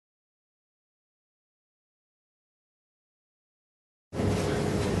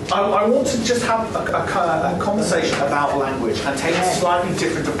I want to just have a conversation about language and take a slightly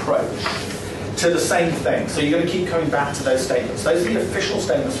different approach to the same thing. So you're going to keep coming back to those statements. Those are the official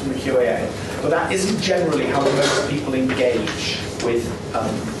statements from the QAA, but that isn't generally how most people engage with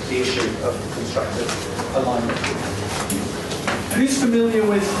the issue of constructive alignment. Who's familiar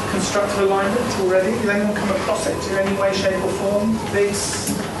with constructive alignment already? Has anyone come across it in any way, shape or form?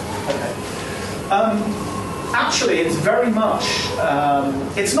 Biggs? Okay. Actually, it's very much,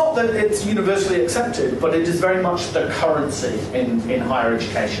 it's not that it's universally accepted, but it is very much the currency in higher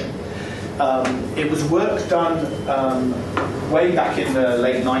education. It was work done way back in the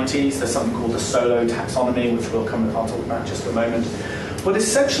late 90s. There's something called the solo taxonomy, which I'll talk about in just a moment. But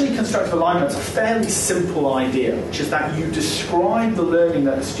essentially, constructive alignment is a fairly simple idea, which is that you describe the learning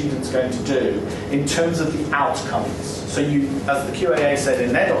that the student's going to do in terms of the outcomes. So you, as the QAA said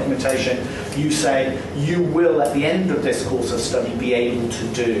in their documentation, you say, you will, at the end of this course of study, be able to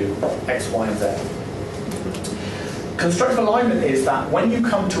do X, Y, and Z. Constructive alignment is that when you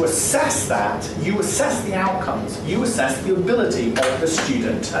come to assess that, you assess the outcomes. You assess the ability of the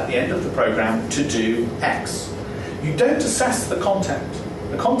student at the end of the program to do X. You don't assess the content.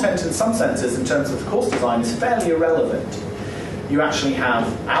 The content, in some senses, in terms of the course design, is fairly irrelevant. You actually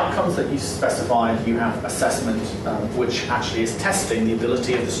have outcomes that you specified, you have assessment, which actually is testing the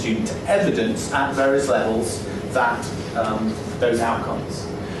ability of the student to evidence at various levels that those outcomes.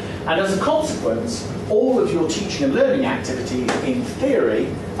 And as a consequence, all of your teaching and learning activities, in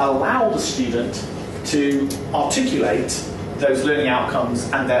theory, allow the student to articulate those learning outcomes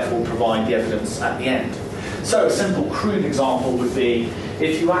and therefore provide the evidence at the end. So a simple, crude example would be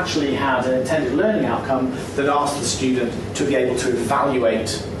if you actually had an intended learning outcome that asked the student to be able to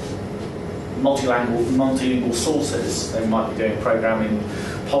evaluate multilingual sources. They might be doing programming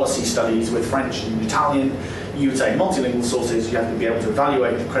policy studies with French and Italian. You would say multilingual sources, you have to be able to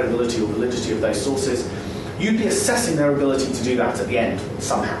evaluate the credibility or validity of those sources. You'd be assessing their ability to do that at the end,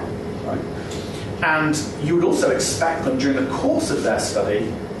 somehow. Right? And you would also expect them during the course of their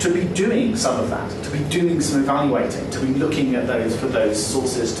study to be doing some of that, to be doing some evaluating, to be looking at those for those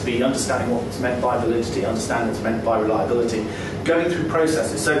sources, to be understanding what's meant by validity, understanding what's meant by reliability, going through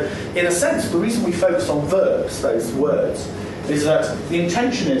processes. So in a sense, the reason we focus on verbs, those words, is that the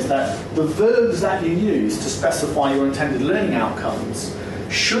intention is that the verbs that you use to specify your intended learning outcomes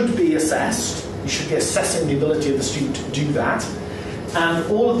should be assessed. You should be assessing the ability of the student to do that. And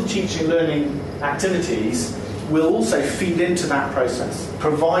all of the teaching and learning activities will also feed into that process,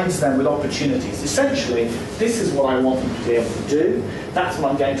 provides them with opportunities. Essentially, this is what I want them to be able to do. That's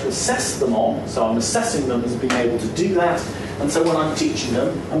what I'm going to assess them on. So I'm assessing them as being able to do that. And so when I'm teaching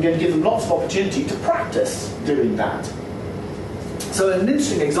them, I'm going to give them lots of opportunity to practice doing that. So an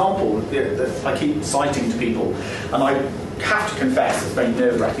interesting example that I keep citing to people, and I have to confess, it's very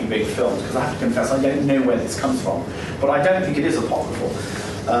nerve-wracking being filmed, because I have to confess I don't know where this comes from, but I don't think it is apocryphal.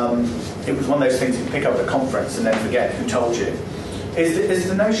 It was one of those things you pick up at a conference and then forget who told you. Is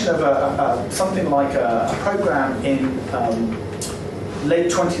the notion of something like a program in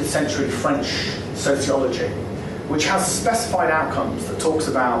late 20th century French sociology, which has specified outcomes that talks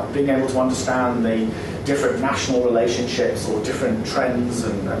about being able to understand the different national relationships or different trends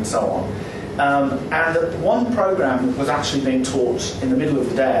and so on. And one program was actually being taught in the middle of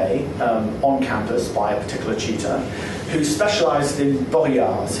the day on campus by a particular tutor who specialised in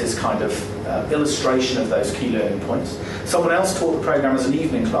Baudrillard's, his kind of illustration of those key learning points. Someone else taught the program as an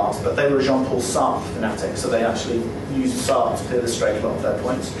evening class, but they were a Jean-Paul Sartre fanatic, so they actually used Sartre to illustrate a lot of their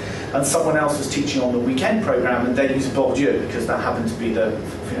points. And someone else was teaching on the weekend program, and they used Bourdieu because that happened to be the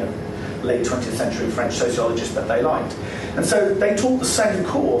late 20th century French sociologist that they liked. And so they taught the same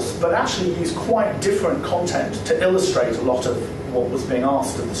course, but actually used quite different content to illustrate a lot of what was being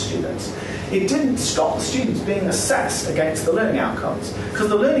asked of the students. It didn't stop the students being assessed against the learning outcomes, because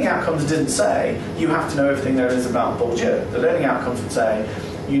the learning outcomes didn't say, you have to know everything there is about Bourdieu. The learning outcomes would say,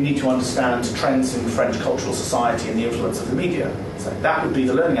 you need to understand trends in French cultural society and the influence of the media. So that would be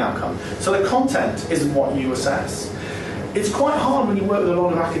the learning outcome. So the content isn't what you assess. It's quite hard when you work with a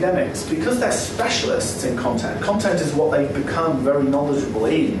lot of academics because they're specialists in content. Content is what they've become very knowledgeable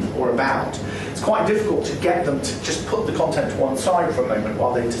in or about. It's quite difficult to get them to just put the content to one side for a moment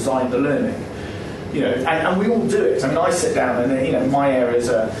while they design the learning. And we all do it. I mean, I sit down and my areas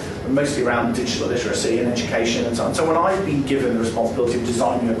are mostly around digital literacy and education and so on. So when I've been given the responsibility of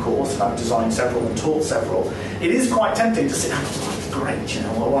designing a course, and I've designed several and taught several, it is quite tempting to sit down and say, great,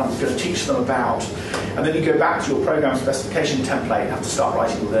 what I'm going to teach them about. And then you go back to your program specification template and have to start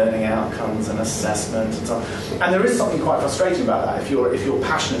writing learning outcomes and assessment and so on. And there is something quite frustrating about that if you're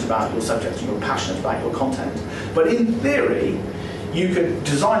passionate about your subject and you're passionate about your content. But in theory, you could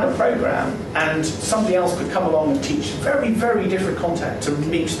design a program and somebody else could come along and teach very, very different content to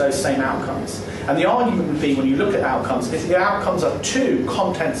reach those same outcomes. And the argument would be, when you look at outcomes, if the outcomes are too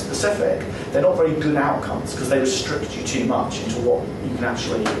content specific, they're not very good outcomes because they restrict you too much into what you can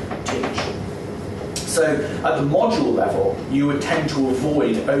actually teach. So at the module level, you would tend to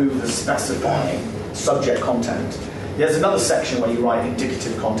avoid over-specifying subject content. There's another section where you write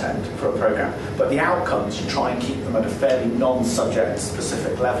indicative content for a program, but the outcomes, you try and keep them at a fairly non-subject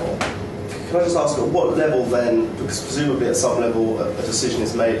specific level. Can I just ask, at what level then, because presumably at some level a decision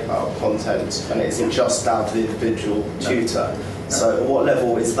is made about content and it isn't just down to the individual tutor, so at what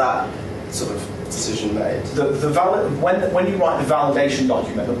level is that sort of decision made? When you write the validation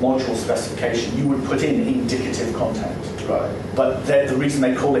document, the module specification, you would put in indicative content. Right. But the reason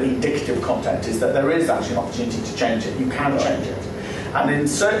they call it indicative content is that there is actually an opportunity to change it. You can change it. And in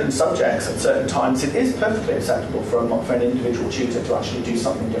certain subjects at certain times, it is perfectly acceptable for an individual tutor to actually do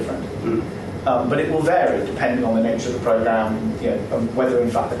something different. But it will vary depending on the nature of the program, and whether in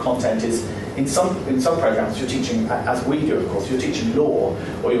fact the content is, in some programs you're teaching, as we do of course, you're teaching law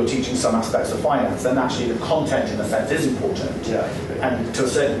or you're teaching some aspects of finance, then actually the content in a sense is important, and to a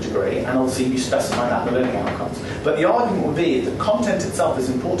certain degree, and obviously you specify that in the learning outcomes. But the argument would be, if the content itself is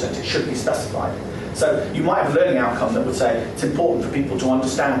important, it should be specified. So you might have a learning outcome that would say it's important for people to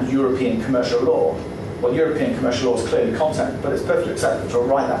understand European commercial law. Well, European commercial law is clearly content, but it's perfectly acceptable to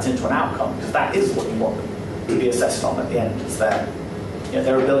write that into an outcome, because that is what you want them to be assessed on at the end. It's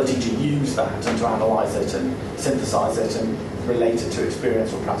their ability to use that and to analyse it and synthesise it and relate it to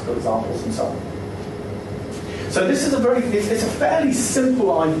experience or practical examples and so on. So this is it's a fairly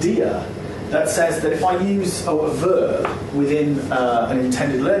simple idea that says that if I use a verb within an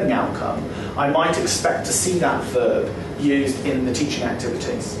intended learning outcome, I might expect to see that verb used in the teaching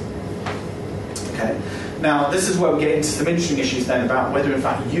activities. Okay. Now, this is where we get into some interesting issues then about whether in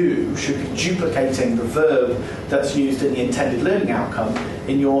fact you should be duplicating the verb that's used in the intended learning outcome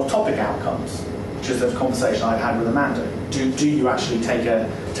in your topic outcomes, which is a conversation I've had with Amanda. Do you actually take the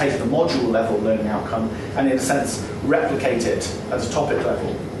module level learning outcome and in a sense replicate it at a topic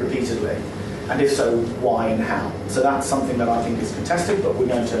level repeatedly? And if so, why and how? So that's something that I think is contested, but we're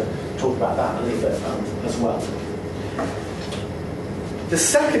going to talk about that a little bit as well. The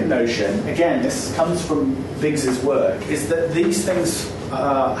second notion, again, this comes from Biggs's work, is that these things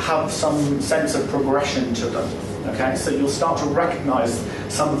have some sense of progression to them. Okay, so you'll start to recognise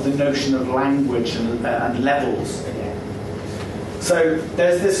some of the notion of language and levels again. So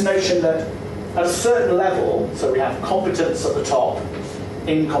there's this notion that at a certain level, so we have competence at the top,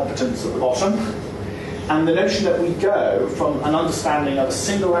 incompetence at the bottom, and the notion that we go from an understanding of a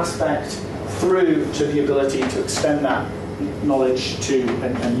single aspect through to the ability to extend that knowledge to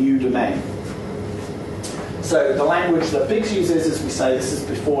a new domain. So the language that Biggs uses, as we say, this is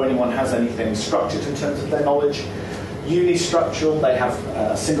before anyone has anything structured in terms of their knowledge. Unistructural, they have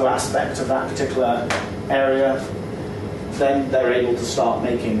a single aspect of that particular area. Then they're able to start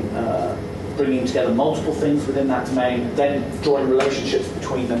bringing together multiple things within that domain, then drawing relationships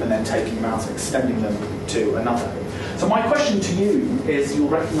between them and then taking them out and extending them to another. So my question to you is, you'll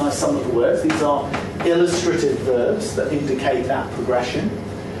recognise some of the words. These are illustrative verbs that indicate that progression.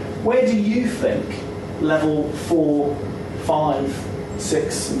 Where do you think level 4, 5,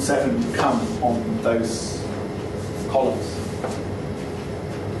 6 and 7 come on those columns?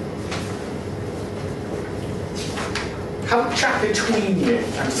 Have a chat between you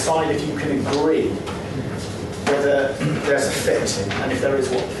and decide if you can agree whether there's a fit, and if there is,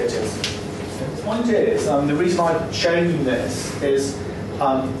 what the fit is. The point is, the reason I've shown you this is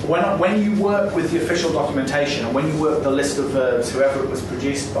when you work with the official documentation and when you work the list of verbs, whoever it was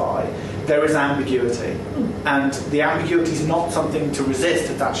produced by, there is ambiguity. And the ambiguity is not something to resist,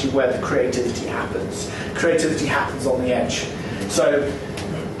 it's actually where the creativity happens. Creativity happens on the edge. So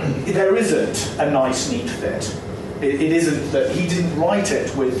there isn't a nice, neat fit. It isn't that he didn't write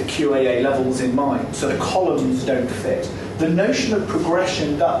it with the QAA levels in mind, so the columns don't fit. The notion of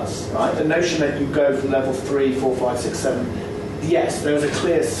progression does, right? The notion that you go from level 3, 4, 5, 6, 7, yes, there's a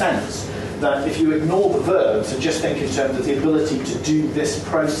clear sense that if you ignore the verbs and just think in terms of the ability to do this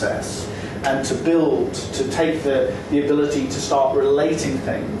process and to build, to take the ability to start relating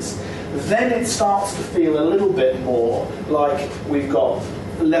things, then it starts to feel a little bit more like we've got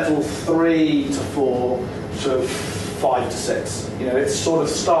level 3 to 4 to 5 to 6. It sort of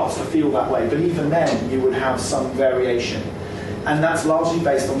starts to feel that way, but even then you would have some variation. And that's largely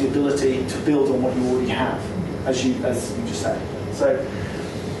based on the ability to build on what you already have, as you just said. So,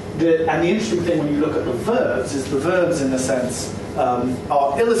 the interesting thing when you look at the verbs is the verbs, in a sense,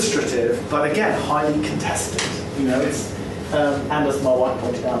 are illustrative, but again, highly contested. and as my wife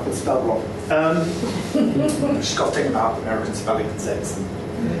pointed out, it's spelled wrong. She's got to think about American spelling and Z's,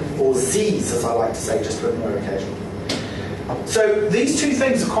 or Z's, as I like to say, just for an occasion. So these two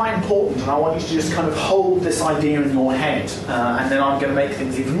things are quite important, and I want you to just kind of hold this idea in your head, and then I'm going to make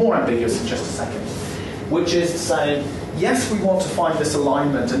things even more ambiguous in just a second, which is to say, yes, we want to find this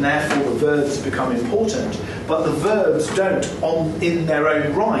alignment, and therefore the verbs become important, but the verbs don't, in their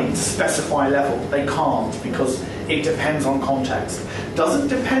own right, specify level. They can't, because it depends on context. Doesn't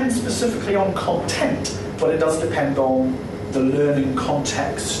depend specifically on content, but it does depend on the learning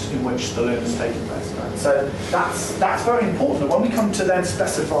context in which the learning is taking place. Right? So that's very important. And when we come to then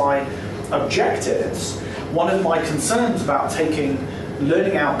specify objectives, one of my concerns about taking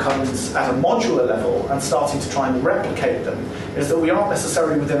learning outcomes at a modular level and starting to try and replicate them is that we aren't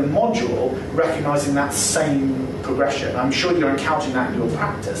necessarily within a module recognising that same progression. I'm sure you're encountering that in your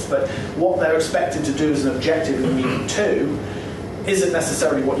practice, but what they're expected to do as an objective in week 2 isn't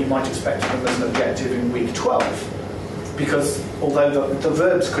necessarily what you might expect of them as an objective in week 12. Because although the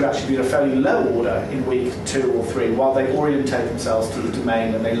verbs could actually be at a fairly low order in week 2 or 3, while they orientate themselves to the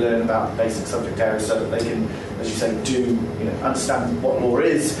domain and they learn about basic subject areas so that they can, as you say, understand what law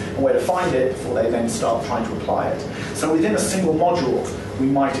is and where to find it before they then start trying to apply it. So within a single module, we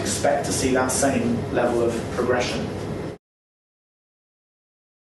might expect to see that same level of progression.